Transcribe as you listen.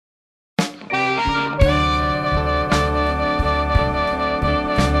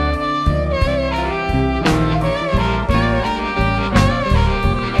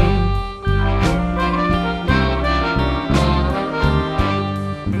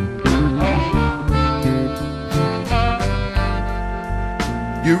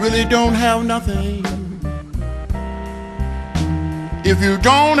You really don't have nothing if you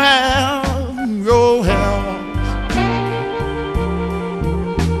don't have your health.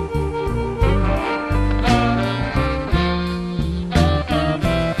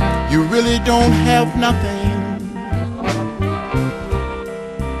 You really don't have nothing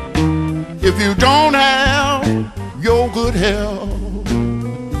if you don't have your good health.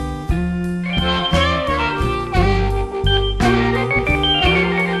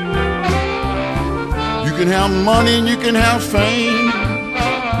 You can have money and you can have fame,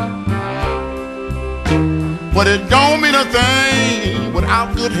 but it don't mean a thing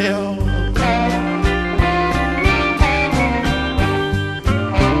without good health.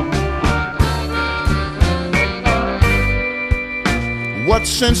 What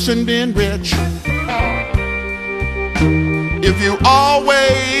sense in being rich if you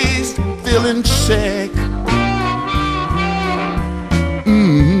always feeling sick?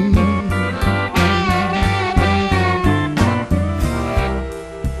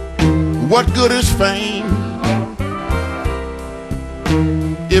 What good is fame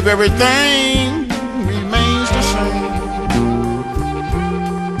if everything remains the same?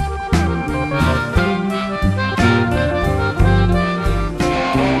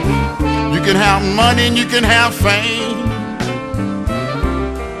 You can have money and you can have fame,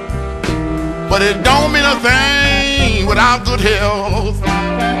 but it don't mean a thing without good health.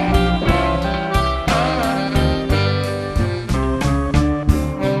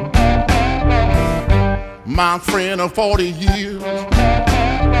 My friend of 40 years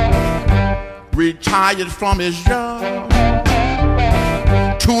retired from his job.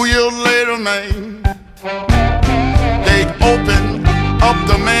 2 years later, man, they opened up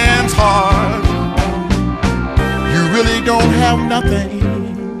the man's heart. You really don't have nothing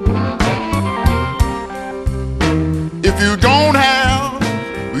if you don't have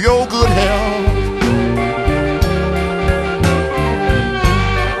your good health.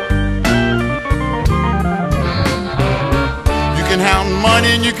 You can have money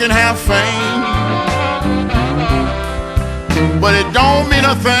and you can have fame, but it don't mean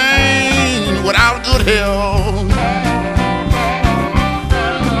a thing without good health.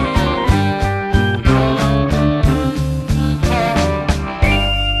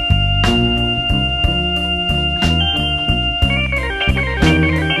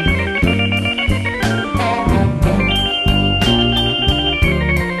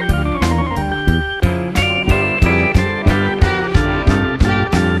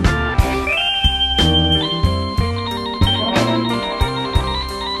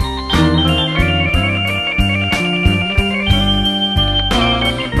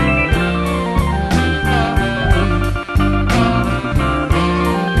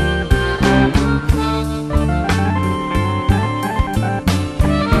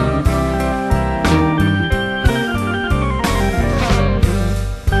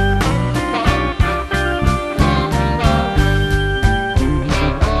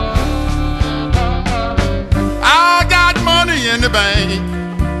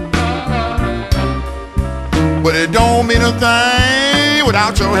 But it don't mean a thing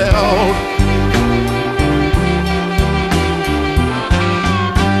without your help.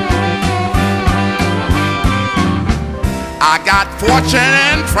 I got fortune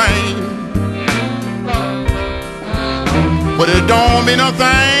and fame, but it don't mean a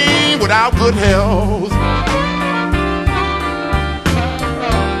thing without good health.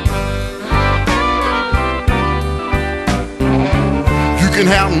 You can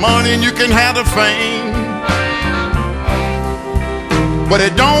have money and you can have the fame, but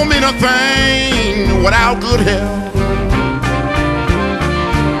it don't mean a thing without good health.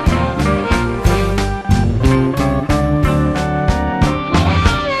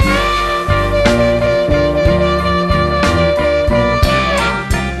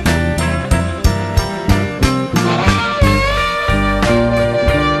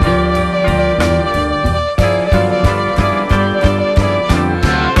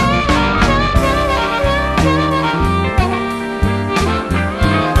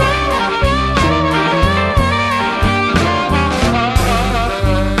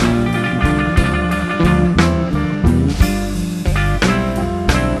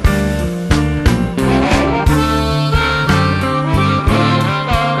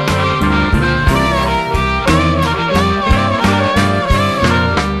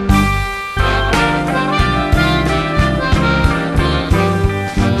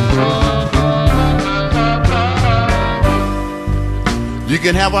 You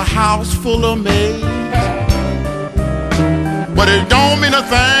can have a house full of maids, but it don't mean a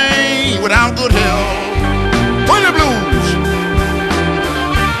thing without good health. Play the blues.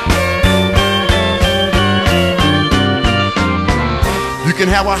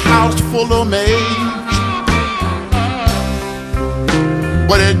 have a house full of maids,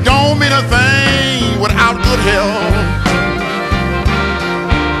 but it don't mean a thing without good health.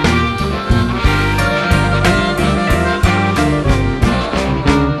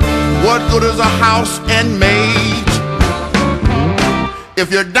 What good is a house and maids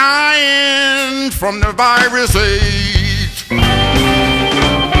if you're dying from the virus AIDS?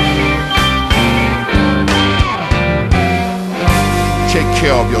 Take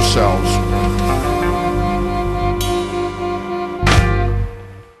care of yourselves.